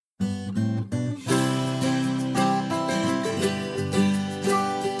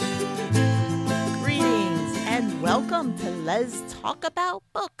Let's talk about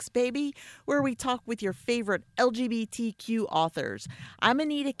books, baby, where we talk with your favorite LGBTQ authors. I'm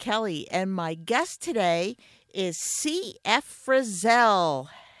Anita Kelly, and my guest today is C.F. Frizzell.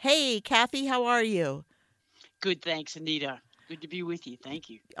 Hey, Kathy, how are you? Good, thanks, Anita. Good to be with you. Thank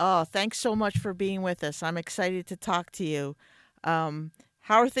you. Oh, thanks so much for being with us. I'm excited to talk to you. How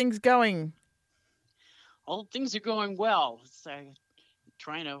are things going? All things are going well.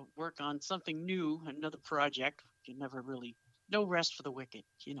 Trying to work on something new, another project. You never really, no rest for the wicked.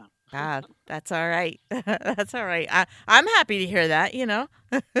 Ah, that's all right. That's all right. I'm happy to hear that.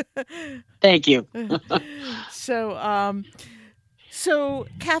 Thank you. So, so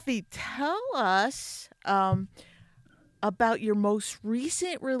Kathy, tell us about your most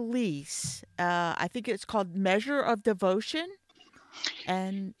recent release. I think it's called Measure of Devotion,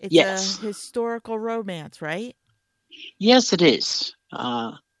 and it's a Yes. historical romance, right? Yes, it is.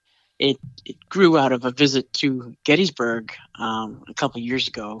 It grew out of a visit to Gettysburg a couple years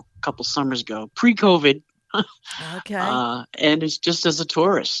ago, a couple summers ago, pre-COVID, Okay. and it's just as a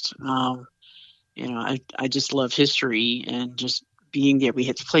tourist. I just love history and just being there. We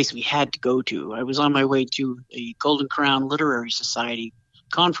had a place we had to go to. I was on my way to a Golden Crown Literary Society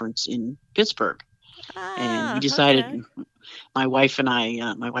conference in Pittsburgh, and we Ah, decided, okay. my wife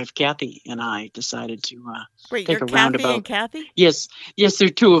Kathy and I decided to Wait, take you're a Kathy and roundabout. Kathy? Yes, yes, there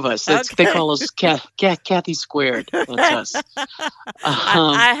are two of us. They Okay. call us Kathy Squared. That's us. I,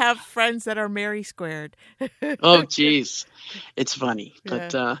 Um, I have friends that are Mary squared. oh, geez, it's funny,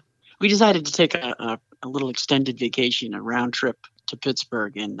 but Yeah. we decided to take a little extended vacation, a round trip to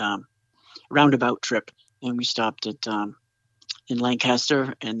Pittsburgh, and roundabout trip, and we stopped at in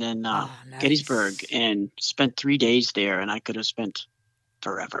Lancaster and then Oh, Gettysburg, nice. and spent 3 days there. And I could have spent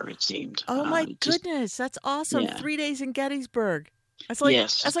forever. It seemed Oh my just goodness, that's awesome. yeah, 3 days in Gettysburg. That's like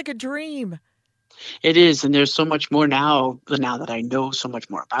yes, that's like a dream. it is. And there's so much more now. Now that I know so much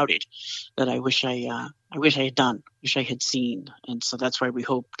more about it, that I wish I had done, wish I had seen. And so that's why we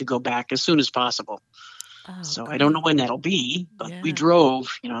hope to go back as soon as possible. Oh, So I don't know great. when that'll be, but we Yeah.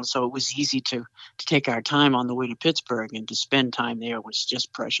 drove, so it was easy to take our time on the way to Pittsburgh, and to spend time there was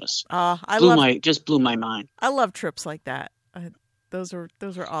just precious. Uh, I Blew love my just blew my mind. I love trips like that. Those are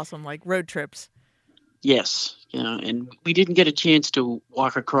awesome, like road trips. Yes, and we didn't get a chance to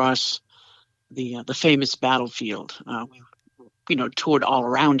walk across the famous battlefield. We toured all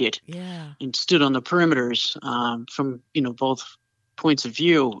around it Yeah. and stood on the perimeters from both points of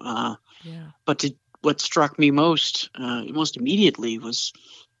view. Yeah. What struck me most immediately was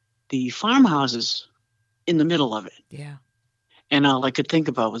the farmhouses in the middle of it. Yeah. And all I could think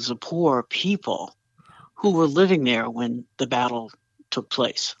about was the poor people who were living there when the battle took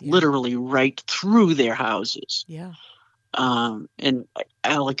place, Yeah. literally right through their houses. Yeah. And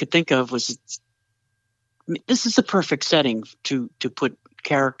all I could think of was, this is the perfect setting to put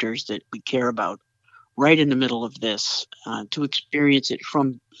characters that we care about right in the middle of this, to experience it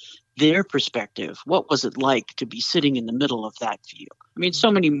from their perspective. What was it like to be sitting in the middle of that field? I mean,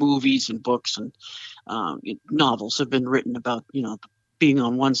 so many movies and books and novels have been written about, being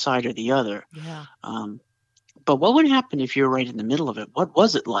on one side or the other. Yeah. Um, but what would happen if you were right in the middle of it? What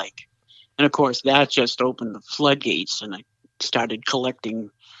was it like? And of course, that just opened the floodgates, and I started collecting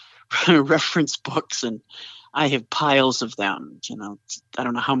reference books, and I have piles of them. I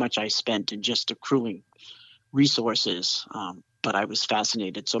don't know how much I spent in just accruing resources, but I was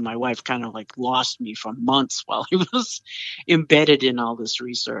fascinated. So my wife kind of like lost me for months while I was embedded in all this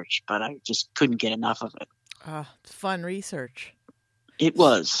research, but I just couldn't get enough of it. Fun research. It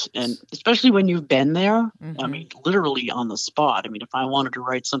was, and especially when you've been there. I Mm-hmm. mean, literally on the spot. I mean, if I wanted to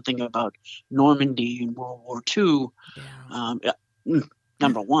write something about Normandy in World War II, Yeah. yeah,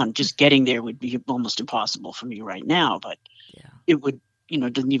 number one, just getting there would be almost impossible for me right now. But Yeah. it would,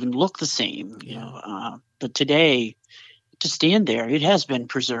 didn't even look the same. Yeah. But today, to stand there, it has been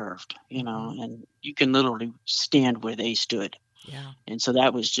preserved. Mm-hmm. And you can literally stand where they stood. Yeah. And so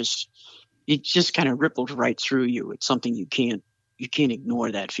that was it just kind of rippled right through you. It's something you can't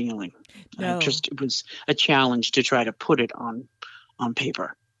ignore that feeling. No. It was a challenge to try to put it on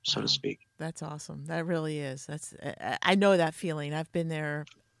paper, so to Wow. speak. That's awesome. That really is. I know that feeling. I've been there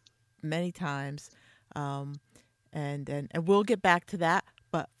many times. Um, and we'll get back to that.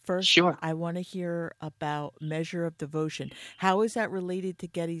 But first, Sure. I want to hear about Measure of Devotion. How is that related to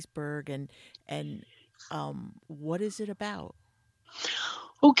Gettysburg, and what is it about?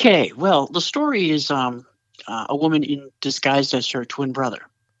 Okay. Well, the story is a woman disguised as her twin brother.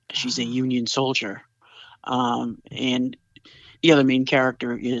 She's a Ah, Union soldier, and the other main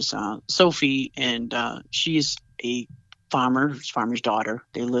character is Sophie, and she's a farmer's daughter.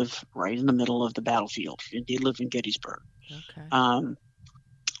 They live right in the middle of the battlefield. They live in Gettysburg. Okay.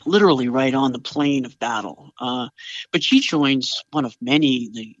 Literally right on the plane of battle. But she joins one of many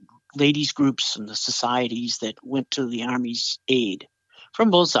the ladies groups and the societies that went to the Army's aid from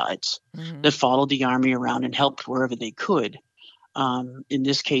both sides, Mm-hmm. that followed the Army around and helped wherever they could. In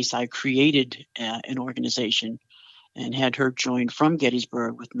this case, I created an organization and had her join from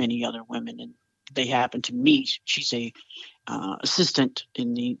Gettysburg with many other women, and they happened to meet. She's a assistant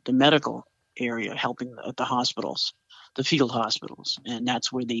in the medical area, helping at the hospitals, the field hospitals, and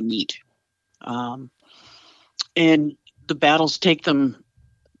that's where they meet. Um, and the battles take them.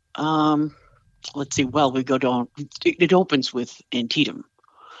 Let's see. Well, we go down. It opens with Antietam,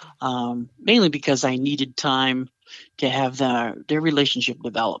 mainly because I needed time to have their relationship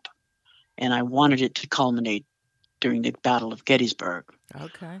develop, and I wanted it to culminate during the Battle of Gettysburg.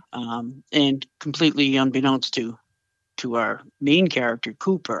 Okay. And completely unbeknownst to our main character,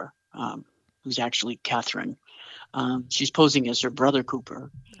 Cooper, who's actually Catherine. She's posing as her brother,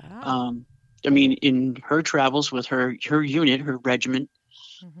 Cooper. Oh. I mean, in her travels with her unit, her regiment,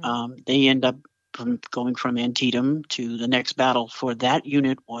 Mm-hmm. they end up going from Antietam to the next battle for that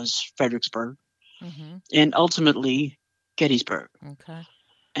unit was Fredericksburg, Mm-hmm. and ultimately Gettysburg. Okay.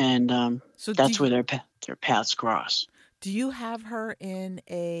 And So that's where their paths cross. do you have her in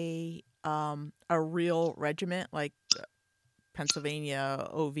a real regiment like Pennsylvania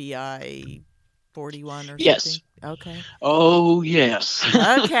OVI 41 or Yes. something? Okay. Oh, yes.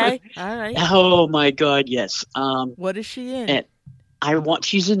 Okay. All right. Oh my God, yes. What is she in? And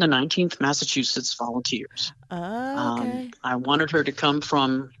she's in the 19th Massachusetts Volunteers. Okay. I wanted her to come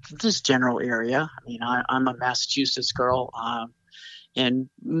from this general area. I mean, I'm a Massachusetts girl, and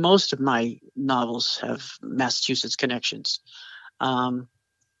most of my novels have Massachusetts connections.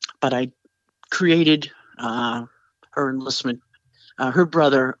 But I created her enlistment. Her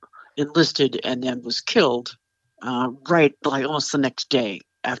brother enlisted and then was killed right like almost the next day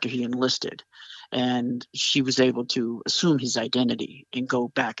after he enlisted. And she was able to assume his identity and go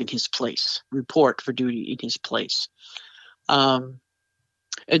back in his place, report for duty in his place. And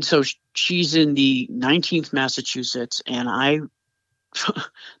so she's in the 19th Massachusetts, and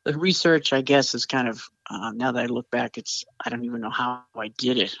the research, I guess, is kind of, now that I look back, I don't even know how I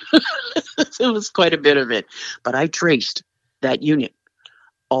did it. It was quite a bit of it, but I traced that unit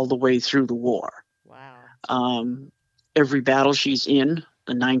all the way through the war. Wow. Every battle she's in,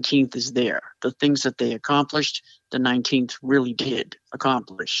 the 19th is there. The things that they accomplished, the 19th really did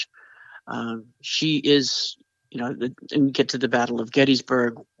accomplish. She is, and we get to the Battle of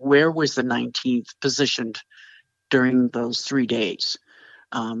Gettysburg. Where was the 19th positioned during those 3 days?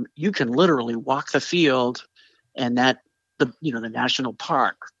 You can literally walk the field and the national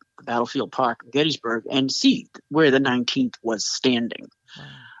park, the battlefield park of Gettysburg, and see where the 19th was standing.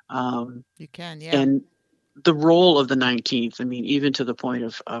 Wow. You can, yeah. And the role of the 19th, I mean, even to the point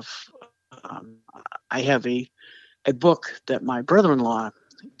of I have a book that my brother-in-law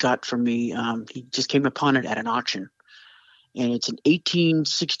got from me. He just came upon it at an auction, and it's an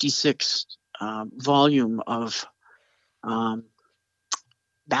 1866 volume of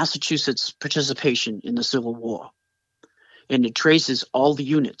Massachusetts participation in the Civil War, and it traces all the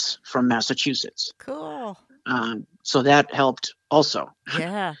units from Massachusetts. Cool. So that helped also.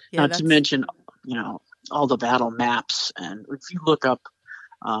 Yeah. Not to mention, all the battle maps, and if you look up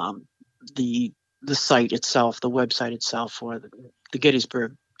the site itself, the website itself for the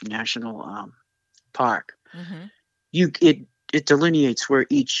Gettysburg National Park, mm-hmm. It delineates where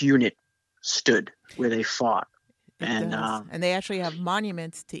each unit stood, where they fought. And they actually have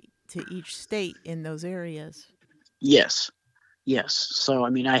monuments to each state in those areas. Yes. So, I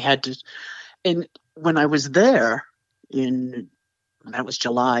mean, I had to, and when I was there that was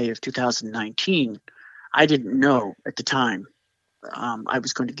July of 2019, I didn't know at the time I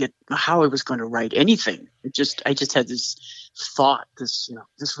was going to get how I was going to write anything. I just had this thought, this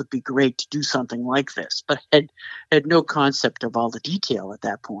would be great to do something like this, but had no concept of all the detail at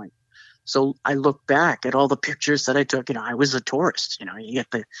that point. So I look back at all the pictures that I took. I was a tourist. You get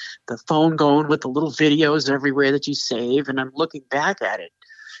the phone going with the little videos everywhere that you save, and I'm looking back at it,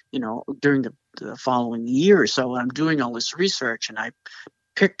 during the following year or so. I'm doing all this research, and I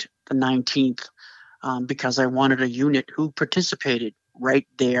picked the 19th because I wanted a unit who participated right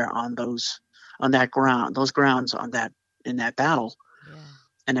there on those grounds in that battle. Yeah.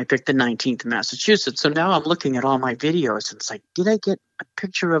 And I picked the 19th Massachusetts. So now I'm looking at all my videos, and it's like, did I get a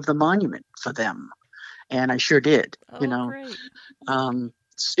picture of the monument for them? And I sure did. Oh, great.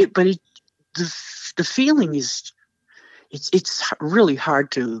 But the feeling is, it's really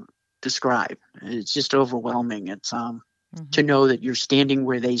hard to describe. It's just overwhelming. It's to know that you're standing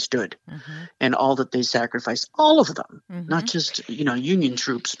where they stood and all that they sacrificed, all of them, not just, Union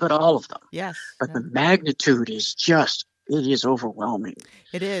troops, but all of them. Yes. But the magnitude is just, it is overwhelming.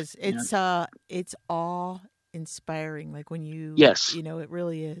 It is. It's awe-inspiring. Like when you, Yes. It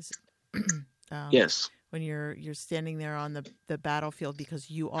really is. Yes. When you're standing there on the battlefield, because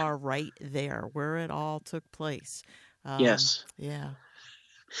you are right there where it all took place. Yes. Yeah.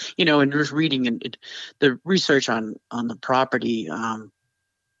 And just reading the research on the property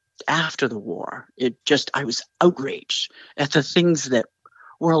after the war, I was outraged at the things that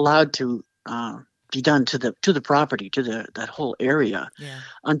were allowed to be done to the property, to that whole area,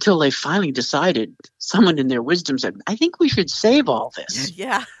 until they finally decided, someone in their wisdom said, I think we should save all this.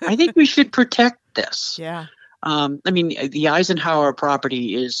 Yeah. I think we should protect this. Yeah. The Eisenhower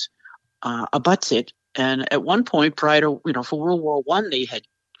property abuts it. And at one point, prior to, for World War I, they had,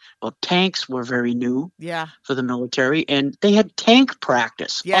 tanks were very new for the military, and they had tank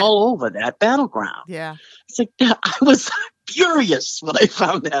practice all over that battleground. Yeah. It's like, I was furious when I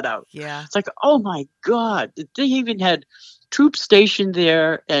found that out. Yeah. It's like, oh my God. They even had troops stationed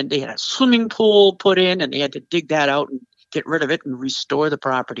there, and they had a swimming pool put in, and they had to dig that out and get rid of it and restore the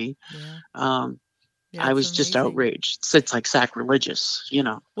property. Yeah. I was just outraged. It's like sacrilegious,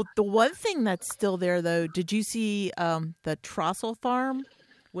 Well, the one thing that's still there, though, did you see the Trossel farm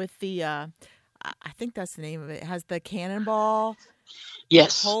with the, I think that's the name of it. It has the cannonball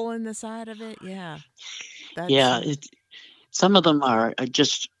hole in the side of it. Yeah. Some of them are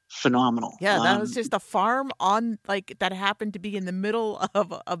just phenomenal. Yeah, that was just a farm that happened to be in the middle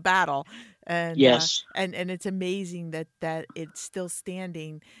of a battle. And, and it's amazing that it's still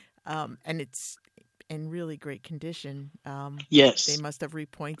standing, and it's in really great condition. They must have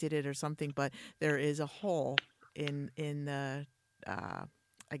repointed it or something, but there is a hole in the,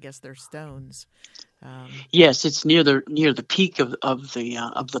 I guess they're stones. Yes, it's near the peak of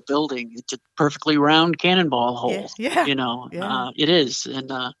the building. It's a perfectly round cannonball hole. Yeah. It is,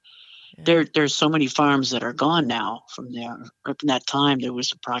 and there's so many farms that are gone now from there. Up in that time, there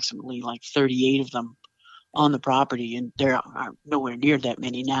was approximately like 38 of them on the property, and there are nowhere near that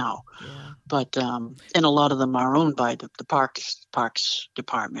many now. Yeah. But and a lot of them are owned by the parks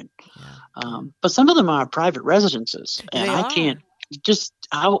department. Yeah. But some of them are private residences, and I can't. Just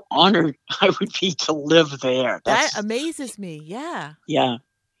how honored I would be to live there. That amazes me. Yeah. Yeah.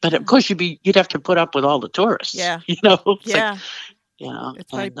 But of course you'd have to put up with all the tourists. Yeah. It's it's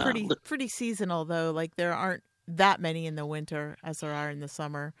probably pretty seasonal though. Like there aren't that many in the winter as there are in the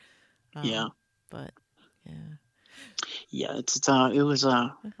summer. But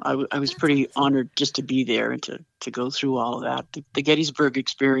I was pretty honored just to be there and to go through all of that. The Gettysburg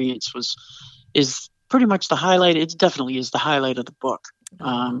experience is pretty much the highlight. It definitely is the highlight of the book.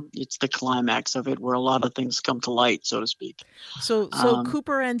 It's the climax of it, where a lot of things come to light, so to speak. So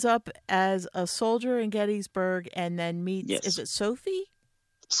Cooper ends up as a soldier in Gettysburg, and then meets. Is it Sophie?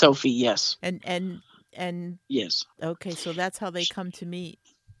 Sophie, yes. And yes. Okay, so that's how they come to meet.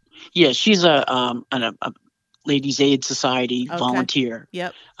 Yeah, she's a Ladies Aid Society volunteer.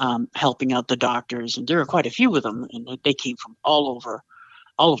 Yep. Helping out the doctors, and there are quite a few of them, and they came from all over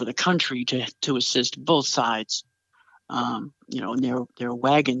the country to assist both sides, in their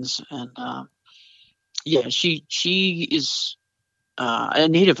wagons. And she is a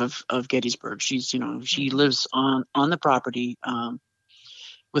native of Gettysburg. She's, she lives on the property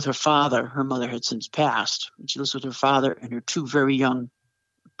with her father. Her mother had since passed. She lives with her father and her two very young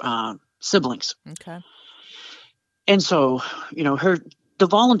siblings. Okay. And so, the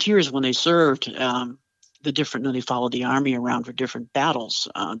volunteers, when they served, they followed the army around for different battles.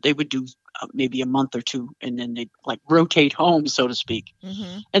 They would do maybe a month or two, and then they'd rotate home, so to speak.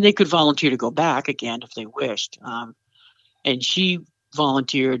 Mm-hmm. And they could volunteer to go back again if they wished. And she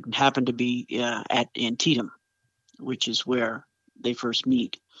volunteered and happened to be at Antietam, which is where they first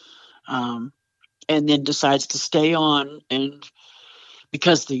meet. And then decides to stay on, and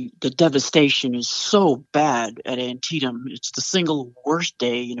because the devastation is so bad at Antietam, it's the single worst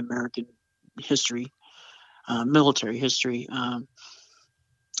day in American history. Military history.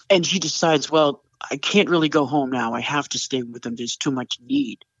 And she decides, well, I can't really go home now. I have to stay with them. There's too much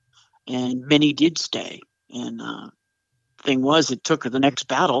need. And many did stay. And thing was, it took her the next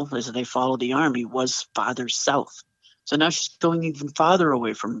battle, as they followed the army, was farther south. So now she's going even farther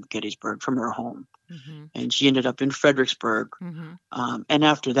away from Gettysburg, from her home. Mm-hmm. And she ended up in Fredericksburg. Mm-hmm. And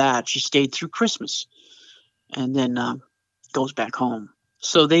after that, she stayed through Christmas and then goes back home.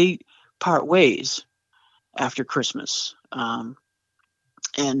 So they part ways after Christmas. And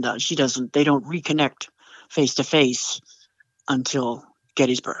they don't reconnect face to face until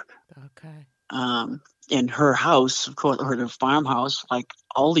Gettysburg. Okay. in her house, of course, or the farmhouse, like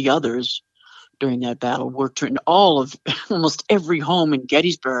all the others during that battle, were turned. All of almost every home in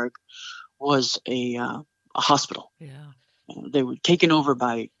Gettysburg was a hospital. Yeah. They were taken over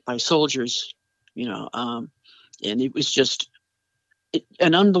by soldiers, and it was just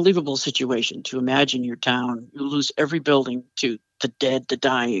an unbelievable situation to imagine your town. You lose every building to the dead, the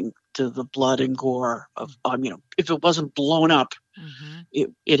dying, to the blood and gore of, if it wasn't blown up,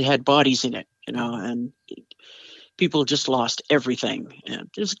 it had bodies in it, and people just lost everything. And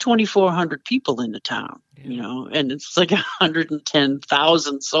there's 2,400 people in the town, and it's like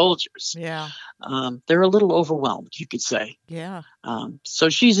 110,000 soldiers. Yeah. They're a little overwhelmed, you could say. Yeah. So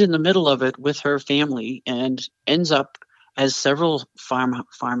she's in the middle of it with her family and ends up, as several farm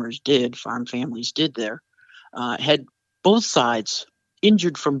families did there, had both sides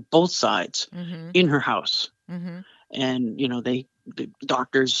injured from both sides in her house. And, the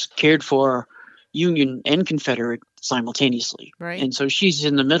doctors cared for Union and Confederate simultaneously. Right. And so she's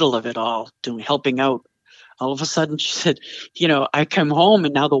in the middle of it all, helping out. All of a sudden she said, I come home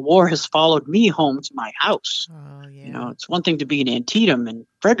and now the war has followed me home to my house. Oh, yeah. It's one thing to be in Antietam and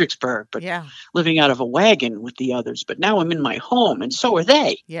Fredericksburg, but living out of a wagon with the others. But now I'm in my home and so are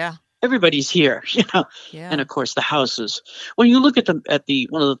they. Yeah. Everybody's here, Yeah. And of course the houses. When you look at the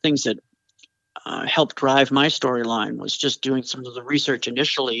one of the things that helped drive my storyline was just doing some of the research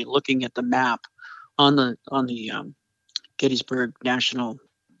initially, looking at the map on the Gettysburg National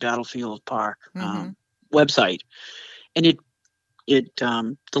Battlefield Park website, and it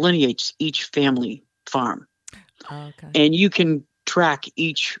delineates each family farm. Okay. And you can track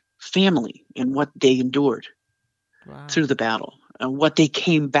each family and what they endured through the battle and what they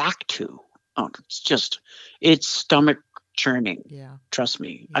came back to. Oh, it's stomach churning. Yeah. Trust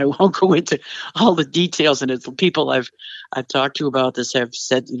me. Yeah. I won't go into all the details, and it's the people I've talked to about this have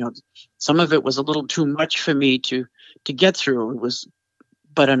said, some of it was a little too much for me to get through.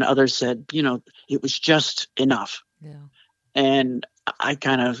 But others said, it was just enough. Yeah. And I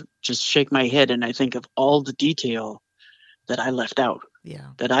kind of just shake my head and I think of all the detail that I left out. Yeah.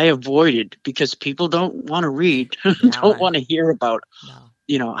 That I avoided because people don't want to read, don't want to hear about,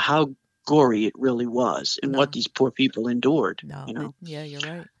 how gory it really was and what these poor people endured. Yeah, you're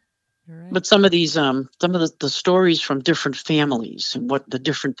right. But some of these, some of the stories from different families and what the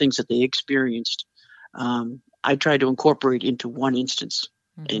different things that they experienced, I tried to incorporate into one instance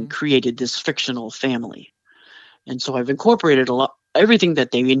and created this fictional family. And so I've incorporated everything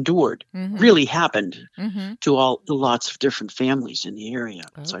that they endured really happened to lots of different families in the area.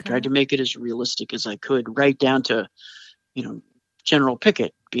 Okay. So I tried to make it as realistic as I could, right down to, General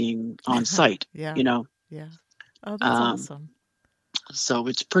Pickett being on site. Yeah. Yeah. Oh, that's awesome. So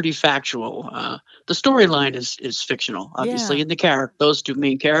it's pretty factual. The storyline is fictional, obviously, and those two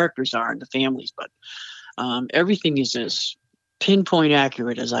main characters are in the families, but everything is as pinpoint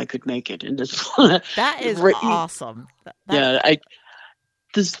accurate as I could make it. And that is awesome.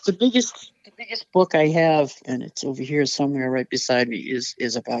 The biggest book I have, and it's over here somewhere right beside me,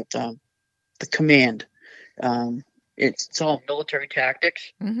 is about the command. It's all military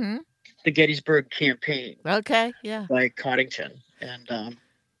tactics. The Gettysburg Campaign. Okay, yeah. By Coddington, and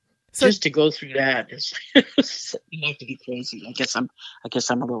so, just to go through that is you have to be crazy. I guess I'm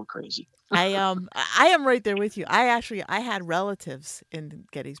a little crazy. I am right there with you. I had relatives in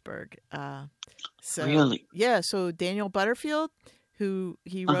Gettysburg. So really? Yeah. So Daniel Butterfield, who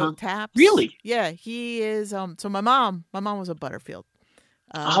he wrote Taps. Really? Yeah, he is. So my mom was a Butterfield.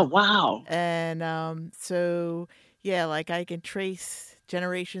 Oh wow! And so yeah, like I can trace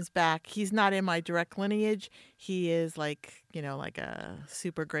generations back. He's not in my direct lineage. He is like a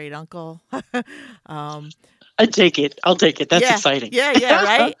super great uncle. I take it. I'll take it. That's exciting. Yeah,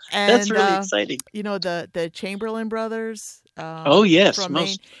 right. And, that's really exciting. The Chamberlain brothers. Oh yes, from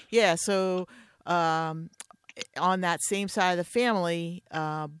Maine. Yeah. So on that same side of the family,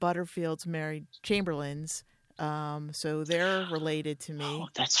 Butterfields married Chamberlains. So they're related to me. Oh,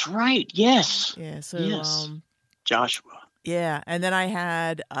 that's right. Yes. Yeah. So yes. Joshua. Yeah, and then I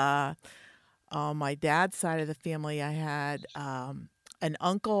had on my dad's side of the family, I had an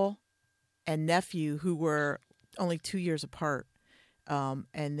uncle and nephew who were only 2 years apart,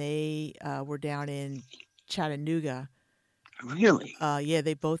 and they were down in Chattanooga. Really? Yeah,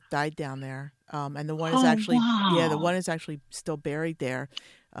 they both died down there, and the one is the one is actually still buried there.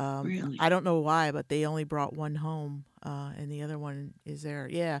 Really? I don't know why, but they only brought one home, and the other one is there.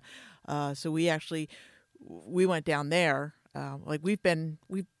 Yeah, so we went down there.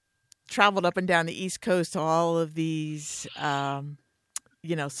 We've traveled up and down the East Coast to all of these,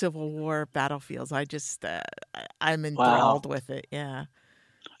 Civil War battlefields. I'm enthralled with it. Yeah.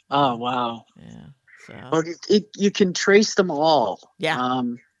 Oh wow. Yeah. So Well, you can trace them all. yeah.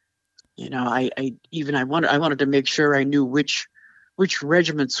 I wanted to make sure I knew which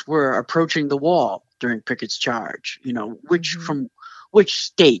regiments were approaching the wall during Pickett's charge. Which Mhm. from which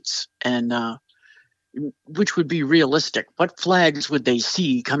states, and which would be realistic. What flags would they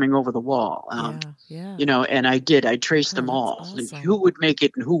see coming over the wall? Yeah. And I did. I traced Oh, them that's all. Like, awesome. who would make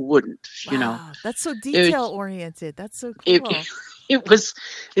it and who wouldn't? Wow, that's so It detail oriented. That's so it cool. it was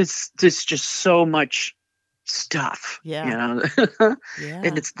it's just so much stuff. Yeah. And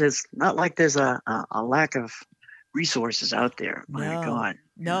Yeah. there's not like there's a lack of resources out there. My No. God.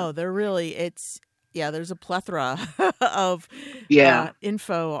 No, they're really there's a plethora of Yeah.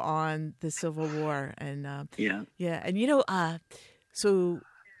 info on the Civil War and Yeah. yeah, and so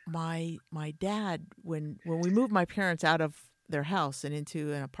my dad when we moved my parents out of their house and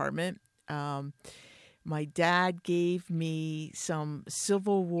into an apartment, my dad gave me some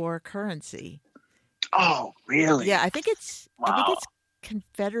Civil War currency. Oh, really? Yeah, I think Wow. it's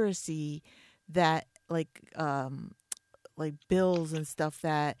Confederacy that like bills and stuff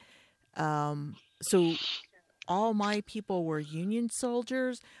that so all my people were Union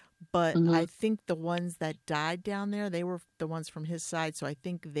soldiers, but Hmm. I think the ones that died down there, they were the ones from his side, so I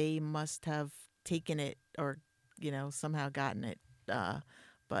think they must have taken it or somehow gotten it.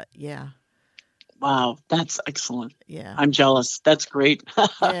 But yeah. Wow, that's excellent. Yeah. I'm jealous. That's great.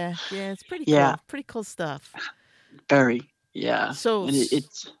 Yeah, yeah, it's pretty Yeah, cool. Pretty cool stuff. very. Yeah, So and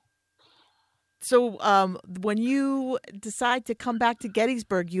it's. when you decide to come back to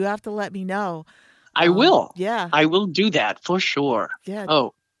Gettysburg, you have to let me know. I will. Yeah. I will do that for sure. Yeah.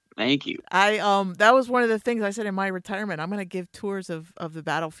 Oh, thank you. I that was one of the things I said in my retirement. I'm going to give tours of the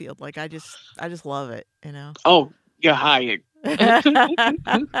battlefield. Like I just love it, Oh, you're hired.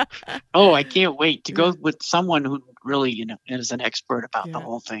 Oh, I can't wait to go Yeah. with someone who really, is an expert about the Yeah.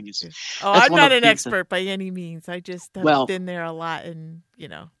 whole thing. Yeah. Oh, That's I'm one not of the an things that, expert by any means. I just have well, been there a lot and,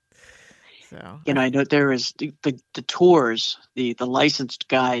 so I know there is the tours, the licensed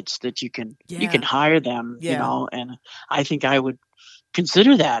guides that you can yeah. hire them, Yeah. and I think I would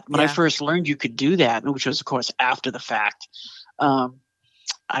consider that. When I Yeah. first learned you could do that, which was of course after the fact.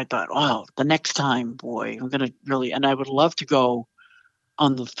 I thought, wow, the next time, boy, I'm gonna really, and I would love to go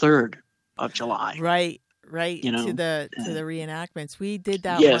on the 3rd of July. Right. You To the reenactments. We did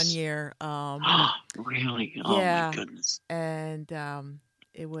that one Yes. year. Really? Oh my Yeah, goodness. and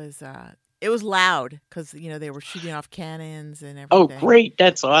it was loud because they were shooting off cannons and Oh, everything. great.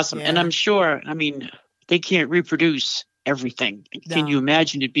 That's awesome. And Yeah. I'm sure, I mean, they can't reproduce everything. Can you No.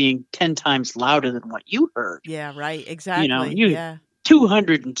 imagine it being 10 times louder than what you heard? Yeah. Right. Exactly. You Yeah.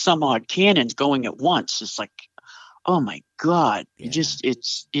 200 and some odd cannons going at once. It's like, oh my God. Yeah.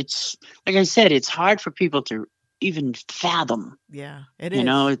 It's like I said, it's hard for people to even fathom. Yeah. It You is.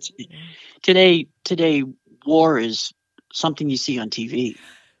 know, today war is something you see on TV,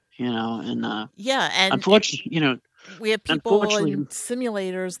 and Yeah, and unfortunately, we have people unfortunately, in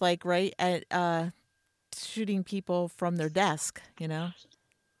simulators like right at shooting people from their desk.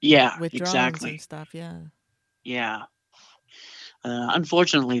 yeah, With drones exactly. and stuff. Yeah. Yeah.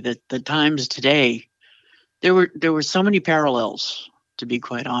 Unfortunately, the times today, there were so many parallels, to be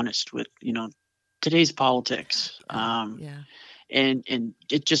quite honest, with today's politics. Yeah. And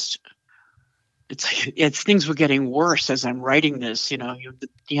it just it's things were getting worse as I'm writing this.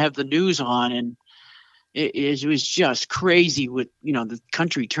 You have the news on, and it was just crazy with the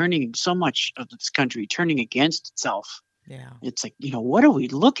country turning, so much of this country turning against itself. Yeah. It's like, what are we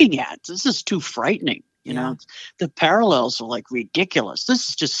looking at? This is too frightening. Yeah. The parallels are like ridiculous. This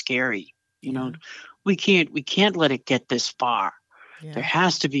is just scary. Yeah. We can't let it get this far. Yeah. There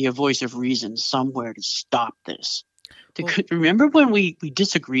has to be a voice of reason somewhere to stop this. Well- Remember when we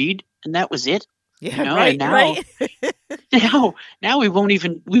disagreed and that was it? Yeah. And now, right. now we won't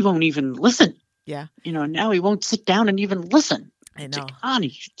even listen. Yeah. Now we won't sit down and even listen. I It's know. like,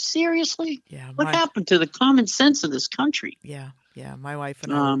 honey, seriously? Yeah. What happened to the common sense of this country? Yeah. Yeah. My wife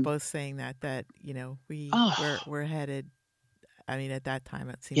and I were both saying that we're headed. I mean, at that time,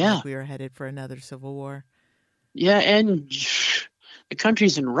 it seemed like we were headed for another civil war. Yeah, and the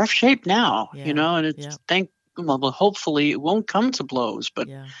country's in rough shape now. Yeah. And it's well, hopefully it won't come to blows. But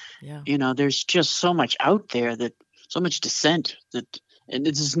Yeah. There's just so much out there, that so much dissent, and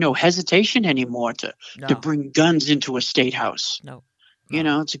there's no hesitation anymore to bring guns into a state house. No.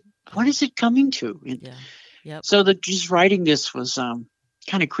 It's like, what is it coming to? Yeah. Yep. So just writing this was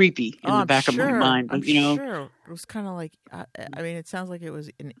kind of creepy in the back of my mind. But sure. It was kind of like, I mean, it sounds like it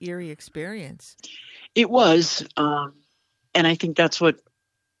was an eerie experience. it was, and I think that's what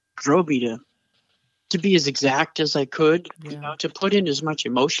drove me to be as exact as I could, Yeah. to put in as much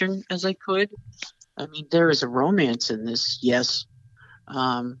emotion as I could. I mean, there is a romance in this, yes,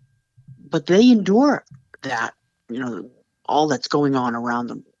 but they endure that, you know, all that's going on around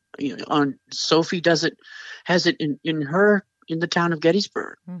them. You know, on Sophie has it in the town of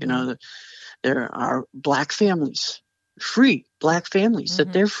Gettysburg. You Mm-hmm. know, there are black families, free black families that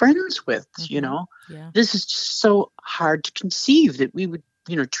Mm-hmm. they're friends with. You Mm-hmm. know, Yeah. this is just so hard to conceive that we would,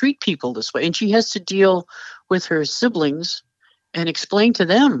 you know, treat people this way. And she has to deal with her siblings and explain to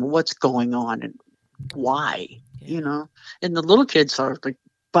them what's going on and why, Yeah. you know. And the little kids are like,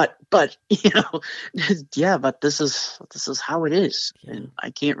 but you know, yeah, but this is how it is, Yeah. and I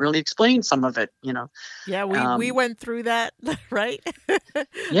can't really explain some of it, you know. Yeah, we um went through that, right?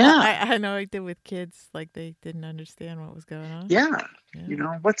 yeah, I know I did with kids, like they didn't understand what was going on. yeah, you Yeah.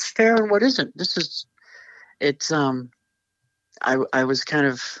 know, what's fair and what isn't. This is it's I was kind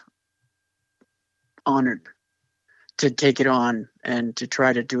of honored to take it on and to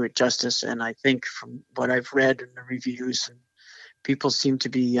try to do it justice, and I think from what I've read in the reviews, and people seem to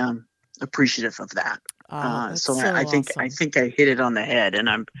be appreciative of that. Oh, that's So I so think awesome. I hit it on the head, and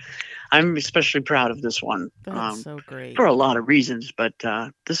I'm especially proud of this one, That's so great. for a lot of reasons. But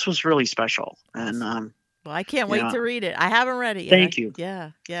this was really special, and Awesome. Well, I can't you wait know, to read it. I haven't read it yet. thank you.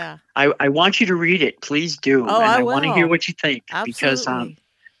 Yeah, yeah. I want you to read it, please do, Oh, and I I want to hear will. what you think, because Absolutely.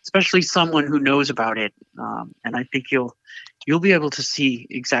 especially someone who knows about it, and I think you'll be able to see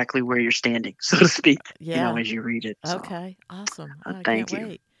exactly where you're standing, so to speak, you know, Yeah. as you read it. So Okay. Awesome. I can't thank you,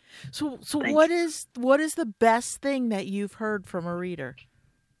 wait. So thank you. what is the best thing that you've heard from a reader?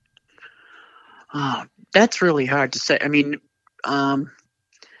 Uh, that's really hard to say. I mean, um,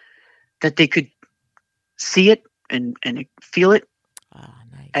 that they could see it and feel it Ah,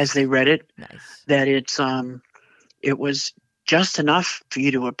 as they nice. read it. Nice. That it was just enough for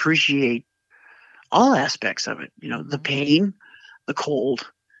you to appreciate all aspects of it. You know, the Mhm. pain, the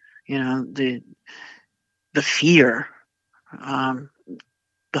cold, you know, the fear, um,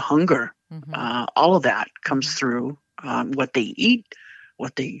 the hunger, Mhm. all of that comes Mhm. through. What they eat,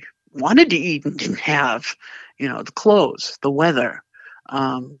 what they wanted to eat and didn't have, you know, the clothes, the weather.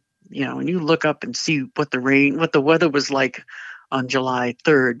 Um, you know, when you look up and see what the weather was like on July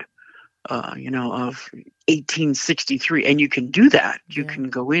 3rd, you know, of 1863, and you can do that. You Yeah. can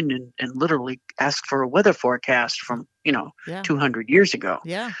go in and literally ask for a weather forecast from, you know, Yeah. 200 years ago.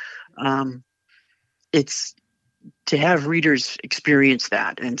 Yeah. Um, it's to have readers experience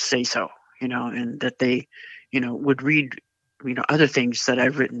that and say so, you know, and that they, you know, would read, you know, other things that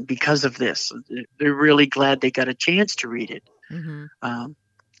I've written because of this. They're really glad they got a chance to read it. Mhm. Um,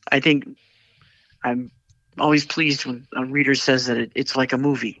 I think I'm always pleased when a reader says that it's like a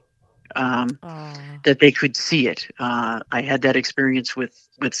movie. Oh. That they could see it. I had that experience with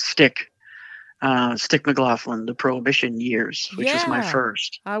Stick McLaughlin, the Prohibition years, which was my Yeah.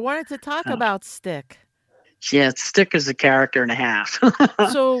 first. I wanted to talk Uh, about Stick. yeah, Stick is a character and a half.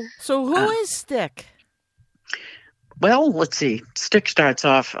 So who uh, is Stick? well, let's see. Stick starts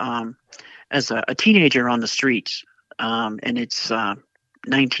off as a teenager on the streets, and it's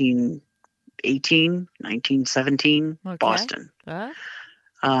 1918, 1917, Okay. Boston. Huh?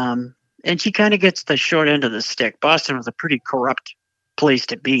 And she kind of gets the short end of the stick. Boston was a pretty corrupt place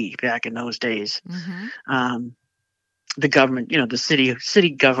to be back in those days. Mhm. Um, the government, you know, the city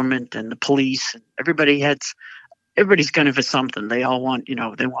government and the police, and everybody's gunning for something. They all want, you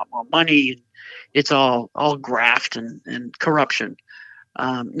know, they want more money. And it's all graft and corruption.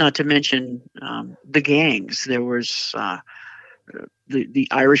 Not to mention the gangs. There was the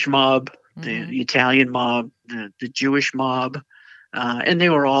Irish mob, Mhm. the Italian mob, the Jewish mob, and they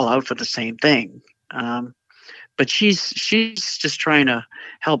were all out for the same thing. But she's just trying to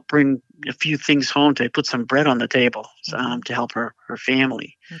help bring a few things home to put some bread on the table, Mhm. to help her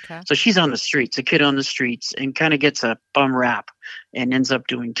family. Okay. So she's on the streets, a kid on the streets, and kind of gets a bum rap and ends up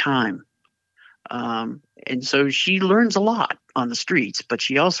doing time. And so she learns a lot on the streets, but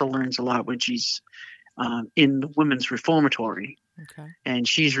she also learns a lot when she's in the women's reformatory, Okay. and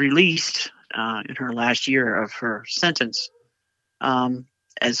she's released in her last year of her sentence. Um,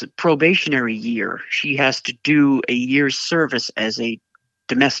 as a probationary year, she has to do a year's service as a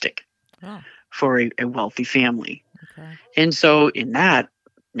domestic Oh. for a wealthy family. Okay. And so, in that,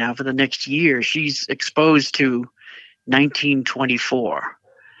 now for the next year, she's exposed to 1924 Ah.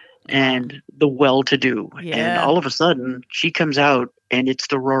 and the well to do. And Yeah. all of a sudden, she comes out and it's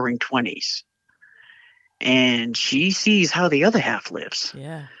the roaring 20s. And she sees how the other half lives.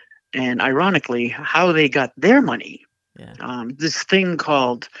 Yeah. And ironically, how they got their money. Yeah. This thing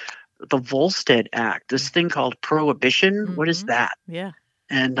called the Volstead Act, this thing called prohibition. What is Mhm. that? Yeah.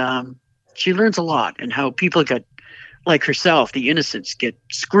 And she learns a lot, and how people get, like herself, the innocents, get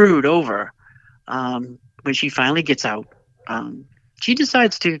screwed over when she finally gets out, she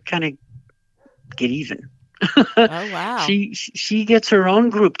decides to kind of get even. Oh, wow. She gets her own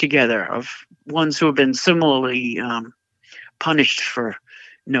group together of ones who have been similarly punished for,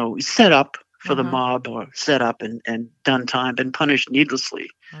 set up for the Uh-huh. mob, or set up and done time, been punished needlessly.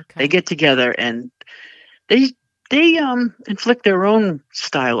 They Okay. get together and they inflict their own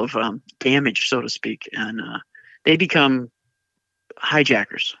style of damage, so to speak, and they become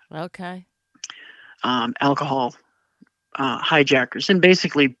hijackers, Okay. alcohol hijackers, and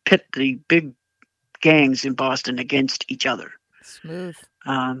basically pit the big gangs in Boston against each other. Smooth.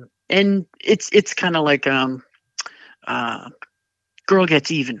 And it's kind of like uh, girl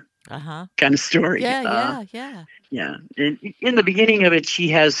gets even Uh-huh. kind of story. Yeah, yeah, yeah. Yeah. In the beginning of it, she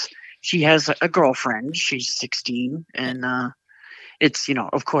has a girlfriend. She's 16, Eh, and it's,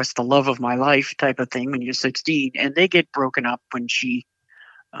 of course, the love of my life type of thing when you're 16, and they get broken up when she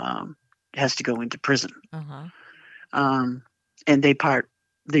um, has to go into prison. Uh-huh. Um, and they part.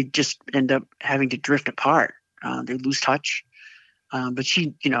 They just end up having to drift apart. They lose touch. But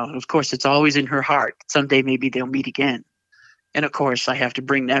she, of course, it's always in her heart. Someday maybe they'll meet again. And of course, I have to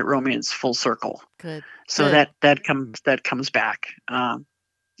bring that romance full circle. Good. So Good. that comes back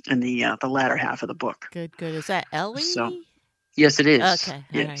in the latter half of the book. Good. Good. Is that So Ellie? yes, it is. Okay.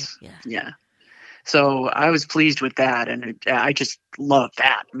 All right. Yes, Yeah. yeah. So I was pleased with that, and I just love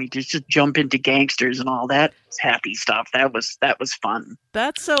that. I mean, just jump into gangsters and all that happy stuff. That was fun.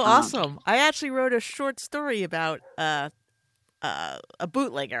 That's so Um, awesome. I actually wrote a short story about a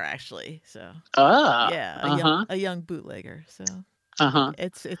bootlegger actually. So, yeah, uh huh, a young bootlegger. So, uh-huh.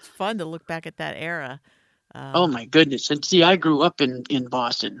 it's fun to look back at that era. Oh Um my goodness! And see, I grew up in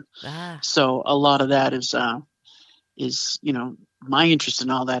Boston, ah, so a lot of that is my interest in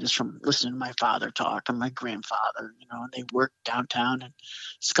all that is from listening to my father talk and my grandfather. And they worked downtown, and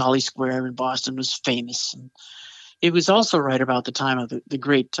Scully Square in Boston was famous. And it was also right about the time of the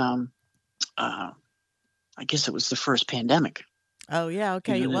great. Uh, I guess it was the first pandemic. oh yeah,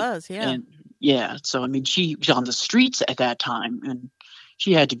 okay, it That, was. Yeah. and yeah, so I mean, she was on the streets at that time, and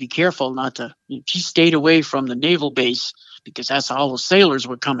she had to be careful not to. She stayed away from the naval base because that's all the sailors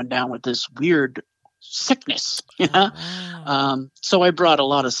were coming down with this weird sickness. Oh wow. So I brought a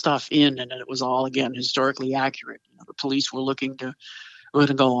lot of stuff in, and it was all again historically accurate. The police were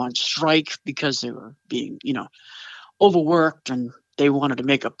to go on strike because they were being overworked, and they wanted to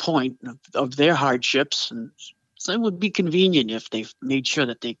make a point of their hardships. And so it would be convenient if they made sure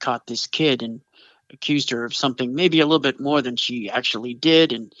that they caught this kid and accused her of something maybe a little bit more than she actually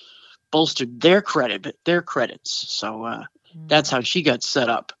did, and bolstered their credits. So that's Mm, how she got set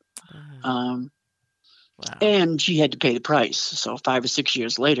up. uh, Um, wow. and she had to pay the price. So 5 or 6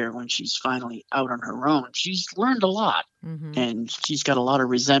 years later, when she's finally out on her own, she's learned a lot, Mhm. and she's got a lot of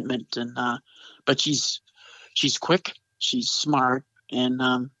resentment. And but she's quick, she's smart,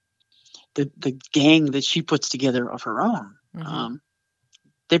 and the gang that she puts together of her own, Mhm. um,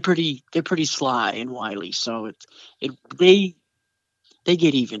 they're pretty sly and wily. So it they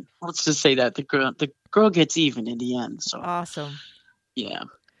get even. Let's just say that the girl gets even in the end. So Awesome. yeah,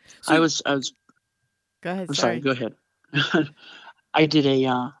 So I was. go ahead. I'm sorry. Sorry. Go ahead. I did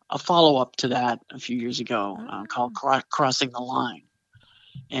a follow up to that a few years ago called Ah, Crossing the Line,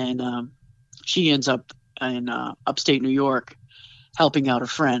 and she ends up in upstate New York helping out a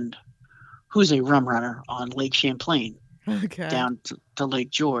friend who's a rum runner on Lake Champlain okay. down to Lake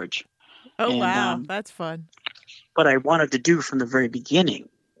George. Oh And wow, that's fun. what I wanted to do from the very beginning,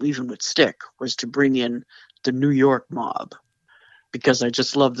 even with Stick, was to bring in the New York mob because I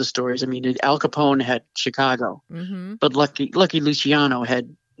just love the stories. I mean, Al Capone had Chicago, Mhm. but Lucky Luciano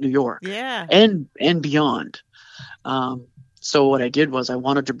had New York Yeah. and beyond. Um, so what I did was I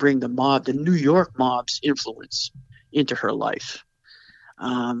wanted to bring the New York mob's influence into her life.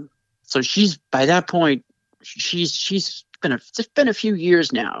 Um, so she's by that point, it's been a few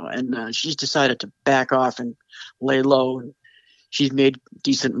years now, and she's decided to back off and lay low. And she's made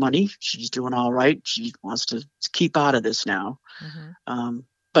decent money. She's doing all right. She wants to keep out of this now. Mhm.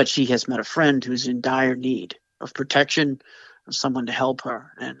 But she has met a friend who's in dire need of protection, of someone to help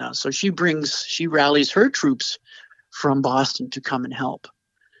her, and so she rallies her troops from Boston to come and help.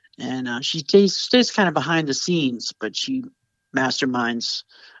 And she stays kind of behind the scenes, but she masterminds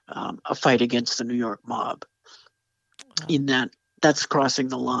a fight against the New York mob. Wow. In that's Crossing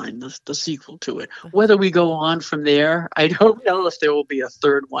the Line, the sequel to it. That's Whether we go on from there, I don't know if there will be a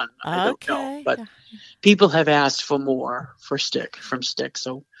third one. I don't know, okay. but people have asked for more from Stick,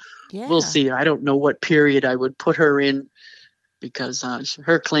 so we'll Yeah. see. I don't know what period I would put her in because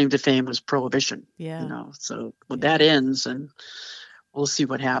her claim to fame was Prohibition. Yeah. So when Yeah. that ends, and we'll see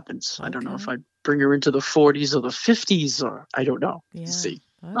what happens. I don't know if Okay. I bring her into the 40s or the 50s, or I don't know. We'll Yeah. see.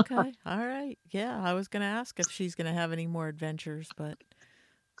 Okay. All right. Yeah, I was going to ask if she's going to have any more adventures, but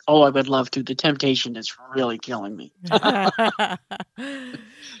Oh, I would love to. The temptation is really killing me.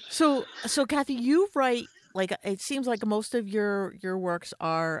 so Kathy, you write like it seems like most of your works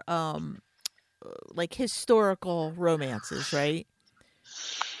are like historical romances, right?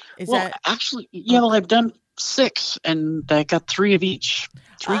 Is Well, that actually, oh, I've done 6, and I got 3 of each.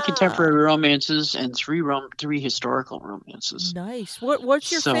 3 ah, contemporary romances and 3 historical romances. nice.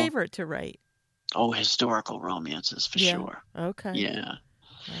 What's your So, favorite to write? historical romances for Yeah. sure. Okay. Yeah.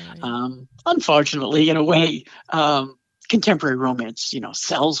 All right. Unfortunately, in a way, contemporary romance,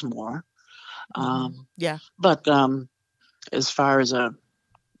 sells more. Mhm. Yeah. But as far as the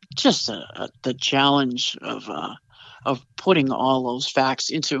challenge of putting all those facts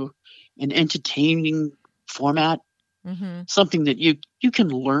into an entertaining format, Mhm. something that you can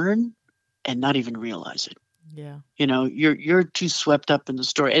learn and not even realize it. Yeah. You're too swept up in the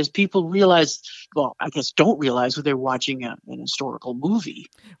story, as people realize. Well, I guess don't realize when they're watching an historical movie.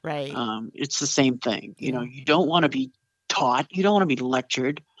 Right. It's the same thing. Yeah. You don't want to be taught. You don't want to be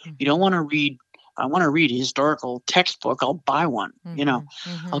lectured. You don't Mhm. want to read. I want to read a historical textbook. I'll buy one. Mhm.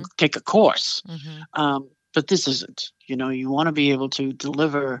 I'll Mhm. take a course. Mhm. But this isn't. You want to be able to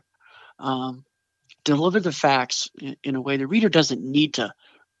um, deliver the facts in a way the reader doesn't need to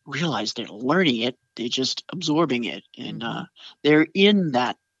realize they're learning it. They're just absorbing it, and Mhm. they're in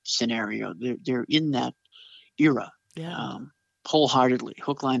that scenario. They're in that era, Yeah. um, wholeheartedly,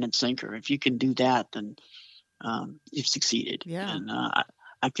 hook, line, and sinker. If you can do that, then you've succeeded. Yeah. And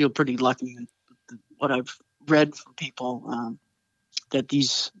I feel pretty lucky what I've read from people, that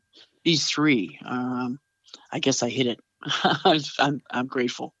these 3. I guess I hit it. I'm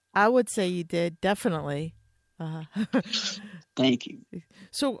grateful. I would say you did, definitely. Uh, Thank you.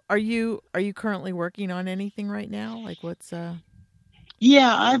 so are you currently working on anything right now? Like what's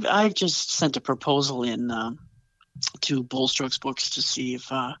Yeah, I've just sent a proposal in to Bullstrokes Books to see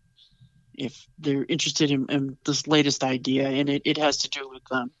if they're interested in this latest idea, and it has to do with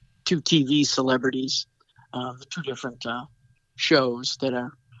 2 TV celebrities, 2 different shows that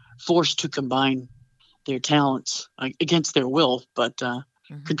are forced to combine their talents against their will, but mhm.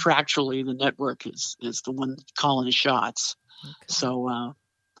 contractually the network is the one calling the shots. Okay. So,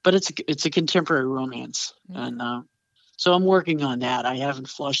 but it's a contemporary romance, Okay. and so I'm working on that. I haven't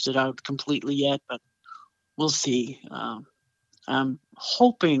flushed it out completely yet, but we'll see. I'm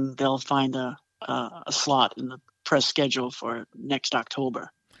hoping they'll find a slot in the press schedule for next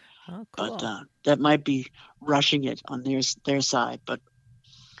October, Oh, but cool. that might be rushing it on their side. But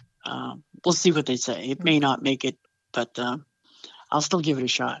we'll see what they say. It may Okay. not make it, but I'll still give it a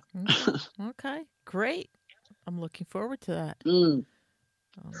shot. Okay. Okay. Great. I'm looking forward to that. Mm,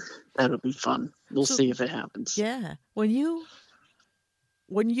 Um, that'll be fun. We'll so see if it happens. yeah, when you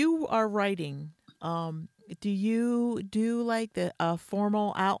are writing, um, do you do like the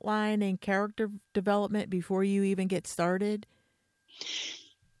formal outline and character development before you even get started?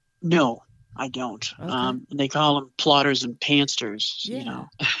 No, I don't. Okay. They call them plotters and pantsters. Yeah.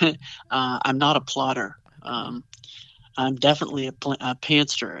 I'm not a plotter. Okay. I'm definitely a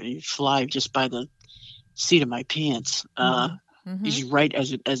pantster. I fly just by the seat of my pants. Mhm. Mhm. Is right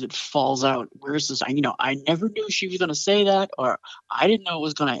as it falls out. Where's this? I never knew she was going to say that, or I didn't know it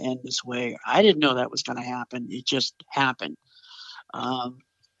was going to end this way. Or I didn't know that was going to happen. It just happened. Um,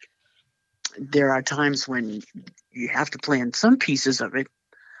 there are times when you have to plan some pieces of it,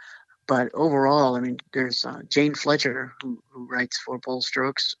 but overall, I mean, there's Jane Fletcher who writes for Bold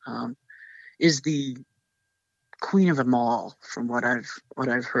Strokes, is the queen of them all, from what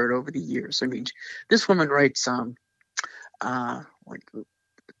I've heard over the years. I mean, this woman writes like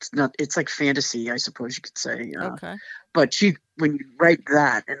it's like fantasy, I suppose you could say. Okay. But when you write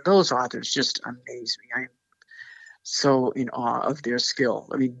that, and those authors just amaze me. I am so in awe of their skill.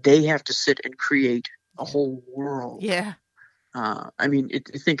 I mean, they have to sit and create a Yeah. whole world. Yeah. I mean,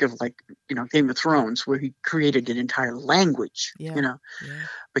 think of, like, Game of Thrones, where he created an entire language. Yeah. Yeah.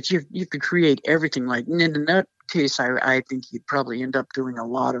 But you could create everything. Like, and in that case, I think you'd probably end up doing a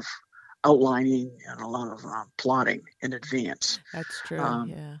lot of outlining and a lot of plotting in advance. That's true. Um,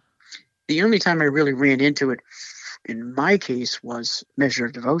 Yeah. the only time I really ran into it, in my case, was Measure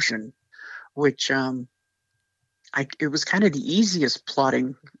of Devotion, which it was kind of the easiest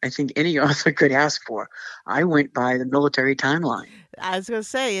plotting I think any author could ask for. I went by the military timeline. I was gonna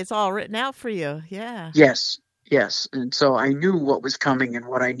say it's all written out for you. Yeah. Yes, yes, and so I knew what was coming and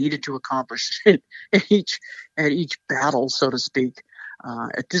what I needed to accomplish at each battle, so to speak.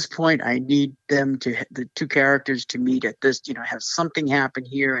 At this point, I need the two characters to meet at this, have something happen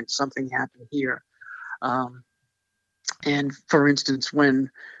here and something happen here. And for instance,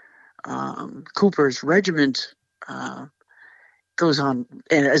 when Cooper's regiment goes on,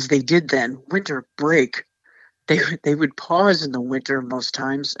 and as they did then, winter break, they would pause in the winter most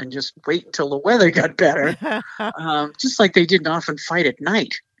times and just wait until the weather got better, just like they didn't often fight at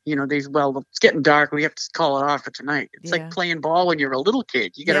night. It's getting dark. We have to call it off for tonight. It's like playing ball when you're a little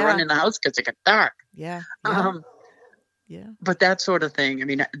kid. You got to run in the house because it got dark. Yeah. But that sort of thing. I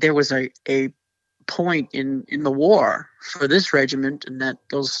mean, there was a point in the war for this regiment and that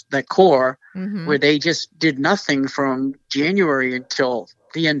corps where they just did nothing from January until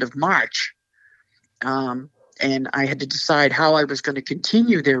the end of March. And I had to decide how I was going to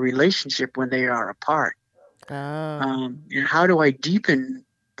continue their relationship when they are apart. And how do I deepen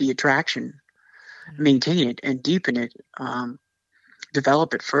the attraction, maintain it and deepen it,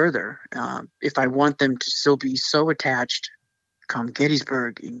 develop it further, if I want them to still be so attached come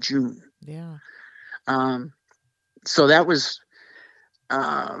Gettysburg in June. Yeah. So that was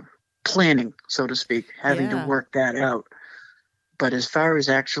planning, so to speak, having to work that out. But as far as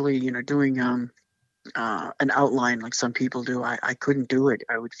actually, doing an outline like some people do, I couldn't do it.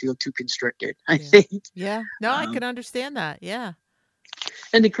 I would feel too constricted, I think. Yeah. No, I can understand that. Yeah.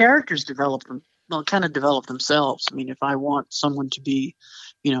 And the characters kind of develop themselves. I mean, if I want someone to be,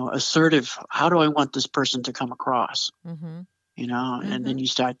 assertive, how do I want this person to come across? And then you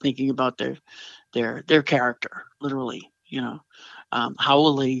start thinking about their character, literally, how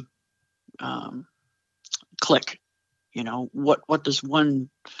will they click? What does one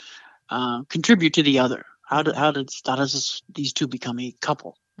contribute to the other? How does these two become a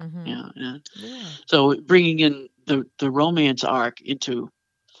couple? So bringing in the romance arc into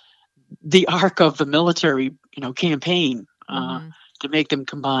the arc of the military, campaign to make them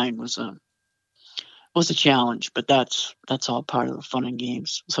combine was a challenge, but that's all part of the fun and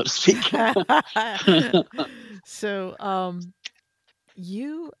games, so to speak. So, how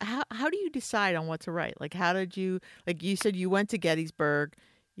do you decide on what to write? Like, how did you, like you said, you went to Gettysburg,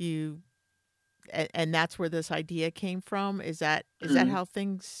 and that's where this idea came from. Is that how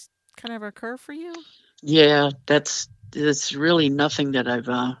things kind of occur for you? Yeah, that's really nothing that I've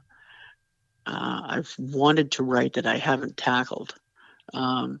wanted to write that I haven't tackled.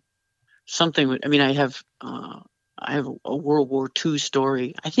 I have a World War II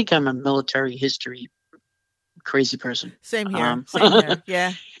story. I think I'm a military history crazy person. Same here.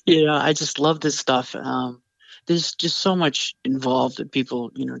 Yeah. Yeah, I just love this stuff. There's just so much involved that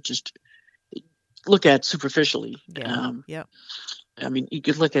people, just look at superficially. Yeah. I mean, you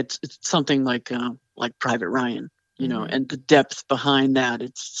could look at something like Private Ryan, and the depth behind that.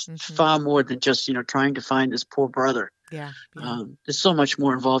 It's far more than just, trying to find his poor brother. Yeah. There's so much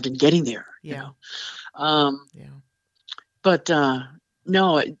more involved in getting there. But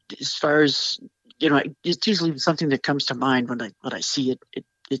no, as far as, it's usually something that comes to mind when I see it.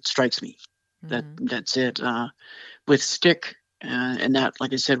 It strikes me. That's it. With Stick, and that,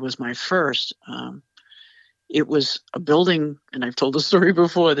 like I said, was my first. It was a building, and I've told the story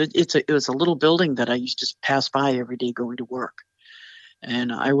before, that it was a little building that I used to pass by every day going to work. And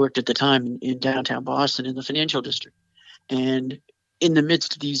I worked at the time in downtown Boston in the financial district. And in the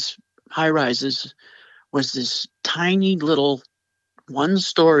midst of these high rises was this tiny little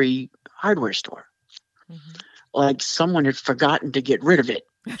one-story hardware store. Like someone had forgotten to get rid of it,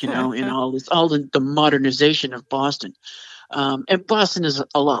 in all the modernization of Boston. And Boston is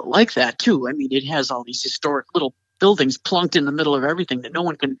a lot like that too. I mean, it has all these historic little buildings plunked in the middle of everything that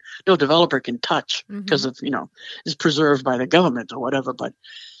no developer can touch because of, is preserved by the government or whatever. But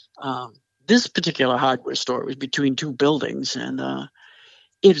this particular hardware store was between two buildings, and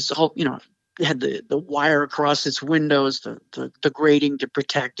it was all, it had the wire across its windows, the grating to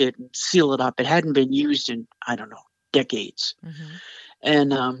protect it and seal it up. It hadn't been used in, I don't know, decades.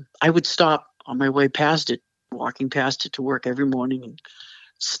 And I would stop on my way past it, walking past it to work every morning, and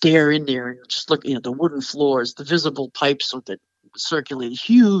stare in there and just look, the wooden floors, the visible pipes that circulate,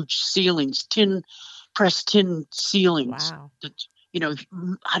 huge ceilings, pressed tin ceilings. Wow. That,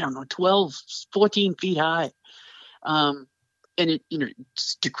 I don't know, 12, 14 feet high. And it,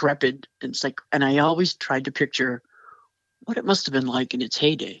 it's decrepit. And it's like, and I always tried to picture what it must have been like in its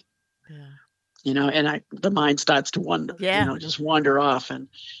heyday. Yeah. And the mind starts to wander, just wander off. And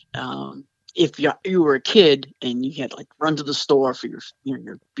if you were a kid and you had run to the store for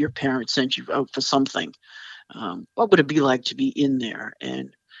your parents sent you out for something, what would it be like to be in there?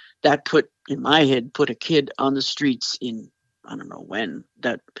 And that put a kid on the streets in, I don't know when,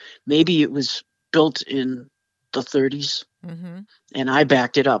 that maybe it was built in the 30s, Mm-hmm. And I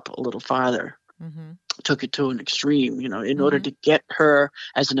backed it up a little farther, Mm-hmm. took it to an extreme, in order Mm-hmm. to get her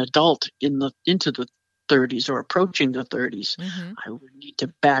as an adult into the 30s or approaching the 30s. Mm-hmm. I would need to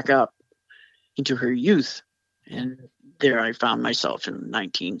back up into her youth. Yeah. And there I found myself in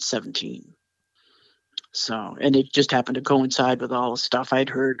 1917. So, and it just happened to coincide with all the stuff I'd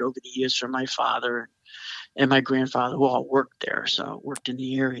heard over the years from my father and my grandfather, who all worked there, so worked in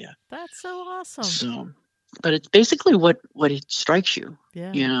the area. That's so awesome. So, but it's basically what it strikes you.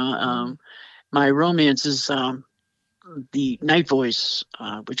 Yeah. My romance is the Night Voice,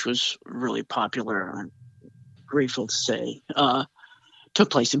 which was really popular. I'm grateful to say, took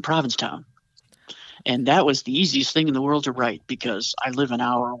place in Provincetown, and that was the easiest thing in the world to write because I live an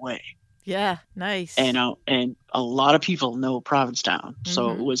hour away. Yeah. Nice. And a lot of people know Provincetown, so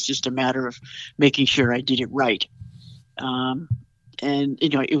it was just a matter of making sure I did it right. And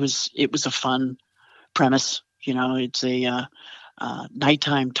it was a fun premise. It's a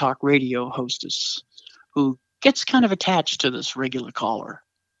nighttime talk radio hostess who gets kind of attached to this regular caller,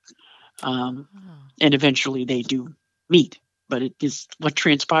 and eventually they do meet. But it is what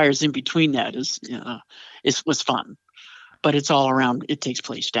transpires in between that was fun. But it's all around. It takes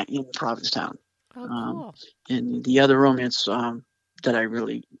place down in Provincetown. Oh, cool. And the other romance that I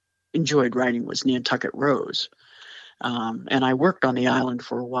really enjoyed writing was Nantucket Rose. And I worked on the island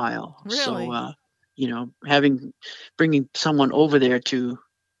for a while. Really? So, bringing someone over there to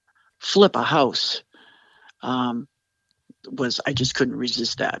flip a house I just couldn't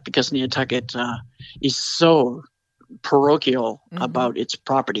resist that because Nantucket is so parochial about its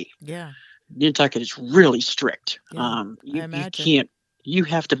property. Yeah. Nantucket is really strict. Yeah, I imagine. You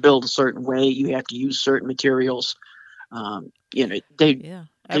have to build a certain way. You have to use certain materials.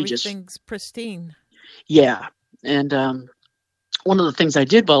 Everything's pristine. Yeah. And one of the things I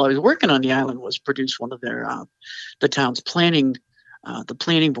did while I was working on the island was produce one of their, the town's planning, the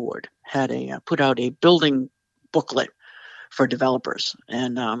planning board had put out a building booklet for developers.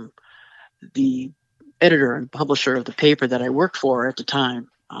 And the editor and publisher of the paper that I worked for at the time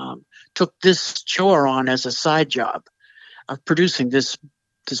took this chore on as a side job of producing this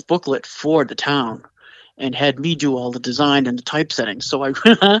booklet for the town and had me do all the design and the typesetting. So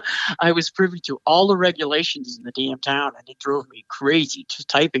I was privy to all the regulations in the damn town, and it drove me crazy just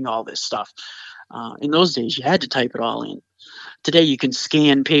typing all this stuff. In those days, you had to type it all in. Today, you can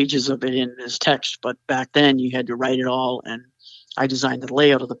scan pages of it in as text, but back then you had to write it all. And I designed the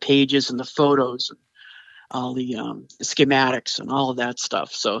layout of the pages and the photos and all the schematics and all of that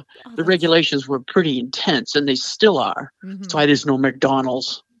stuff. So the regulations were pretty intense, and they still are. That's why there's no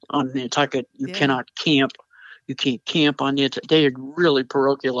McDonald's on Nantucket. You cannot camp. You can't camp on Nantucket. They are really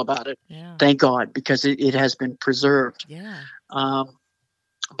parochial about it. Yeah. Thank God, because it has been preserved. Yeah.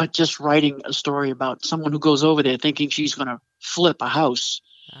 But just writing a story about someone who goes over there thinking she's going to flip a house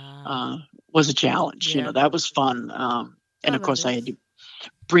was a challenge. Yeah. That was fun. And of course, I had to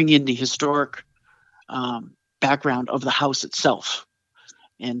bring in the historic background of the house itself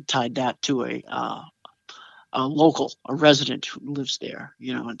and tied that to a local, a resident who lives there,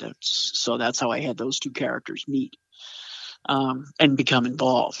 and so that's how I had those two characters meet and become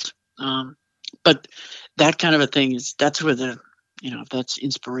involved. But that kind of a thing that's where that's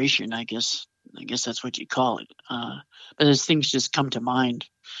inspiration, I guess that's what you call it. But as things just come to mind,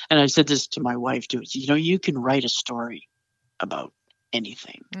 and I said this to my wife too, you can write a story about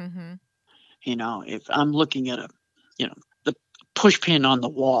anything. Mm-hmm. If I'm looking at the push pin on the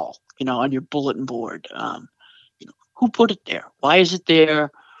wall, on your bulletin board, who put it there? Why is it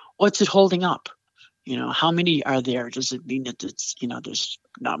there? What's it holding up? How many are there? Does it mean that it's, there's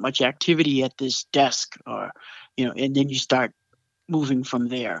not much activity at this desk or, and then you start moving from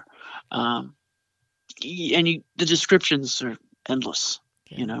there. And the descriptions are endless,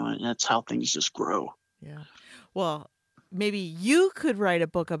 and that's how things just grow. Yeah. Well, maybe you could write a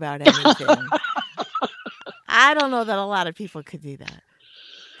book about anything. I don't know that a lot of people could do that,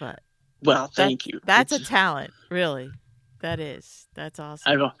 but thank you. That's a talent, really. That's awesome.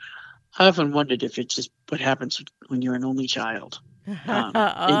 I've often wondered if it's just what happens when you're an only child.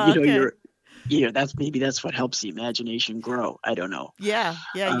 Okay. That's what helps the imagination grow. I don't know. Yeah,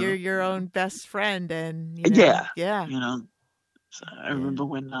 you're your own best friend, and yeah. So I remember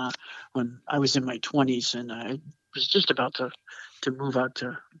when I was in my 20s and I was just about to move out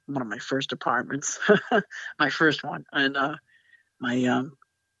to one of my first apartments, my first one, and my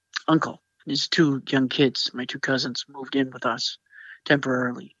uncle and his two young kids, my two cousins, moved in with us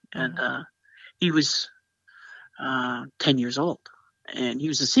temporarily, and he was 10 years old, and he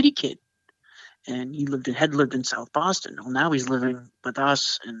was a city kid, and he had lived in South Boston. Well, now he's living with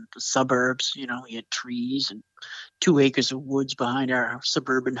us in the suburbs. He had trees and 2 acres of woods behind our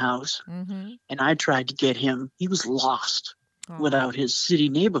suburban house. Mm-hmm. And I tried to get him. He was lost without his city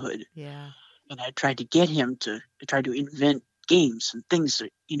neighborhood. Yeah. And I tried to get him to try to invent games and things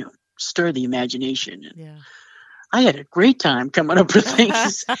that, stir the imagination. And Yeah. I had a great time coming up with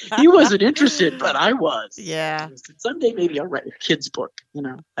things. He wasn't interested, but I was. Yeah. I said, someday maybe I'll write a kid's book.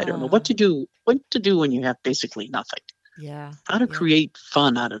 I don't know what to do. What to do when you have basically nothing. Yeah. How to create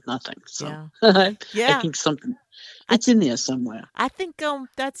fun out of nothing. So Yeah. I think it's in there somewhere. I think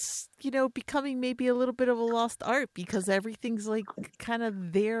that's becoming maybe a little bit of a lost art because everything's like kind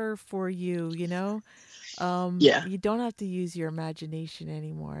of there for you. You don't have to use your imagination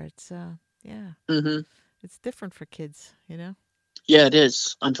anymore. It's Mm-hmm. it's different for kids. Yeah, it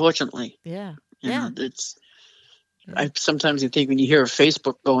is. Unfortunately. Yeah. It's. I sometimes think when you hear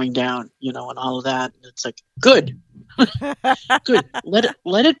Facebook going down, and all of that, it's like good. Good.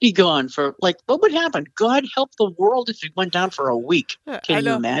 Let it be gone for what would happen? God help the world if it went down for a week. Can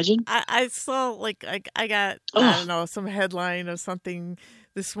you imagine? I saw I got I don't know some headline or something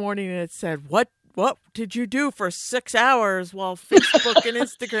this morning and it said what did you do for 6 hours while Facebook and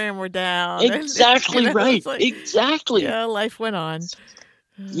Instagram were down? Exactly right. Exactly. Yeah, life went on.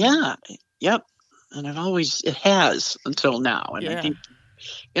 Yeah. Yep. And it has until now. And I think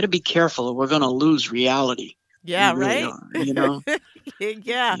you got to be careful or we're going to lose reality. Yeah, really right.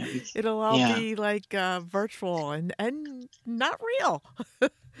 Yeah. It'll all be virtual and not real.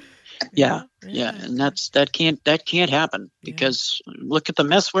 Yeah. And that can't happen because look at the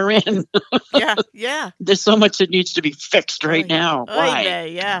mess we're in. Yeah. There's so much that needs to be fixed right now. Why?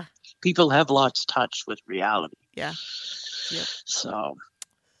 Yeah. People have lost touch with reality. Yeah. Yep. So,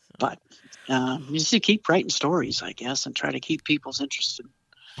 but you just keep writing stories, I guess, and try to keep people's interest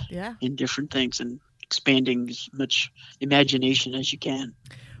in different things and expanding as much imagination as you can.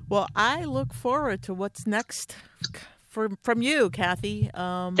 Well, I look forward to what's next from you, Kathy.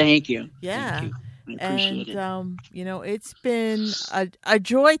 Thank you. Yeah. Thank you. I appreciate it. It's been a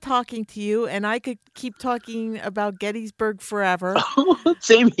joy talking to you, and I could keep talking about Gettysburg forever.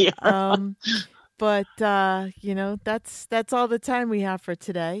 Same here. But that's all the time we have for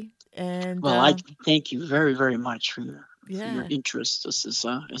today. And I thank you very, very much for your interest. This is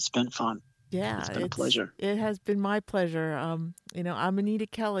it's been fun. Yeah, it's been a pleasure. It has been my pleasure. I'm Anita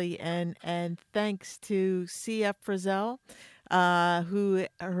Kelly, and thanks to C.F. Frazell, who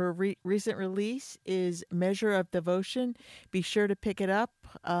her recent release is Measure of Devotion. Be sure to pick it up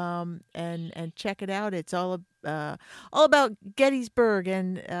and check it out. It's all about Gettysburg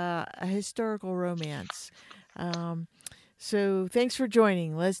and a historical romance. So thanks for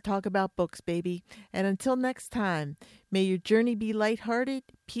joining. Let's talk about books, baby. And until next time, may your journey be lighthearted,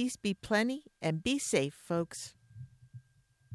 peace be plenty, and be safe, folks.